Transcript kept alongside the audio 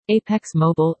Apex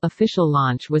Mobile official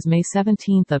launch was May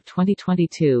 17,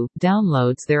 2022.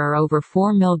 Downloads: there are over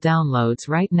 4 million downloads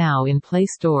right now in Play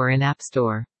Store and App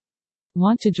Store.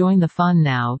 Want to join the fun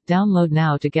now? Download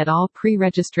now to get all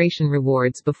pre-registration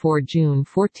rewards before June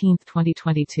 14,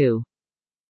 2022.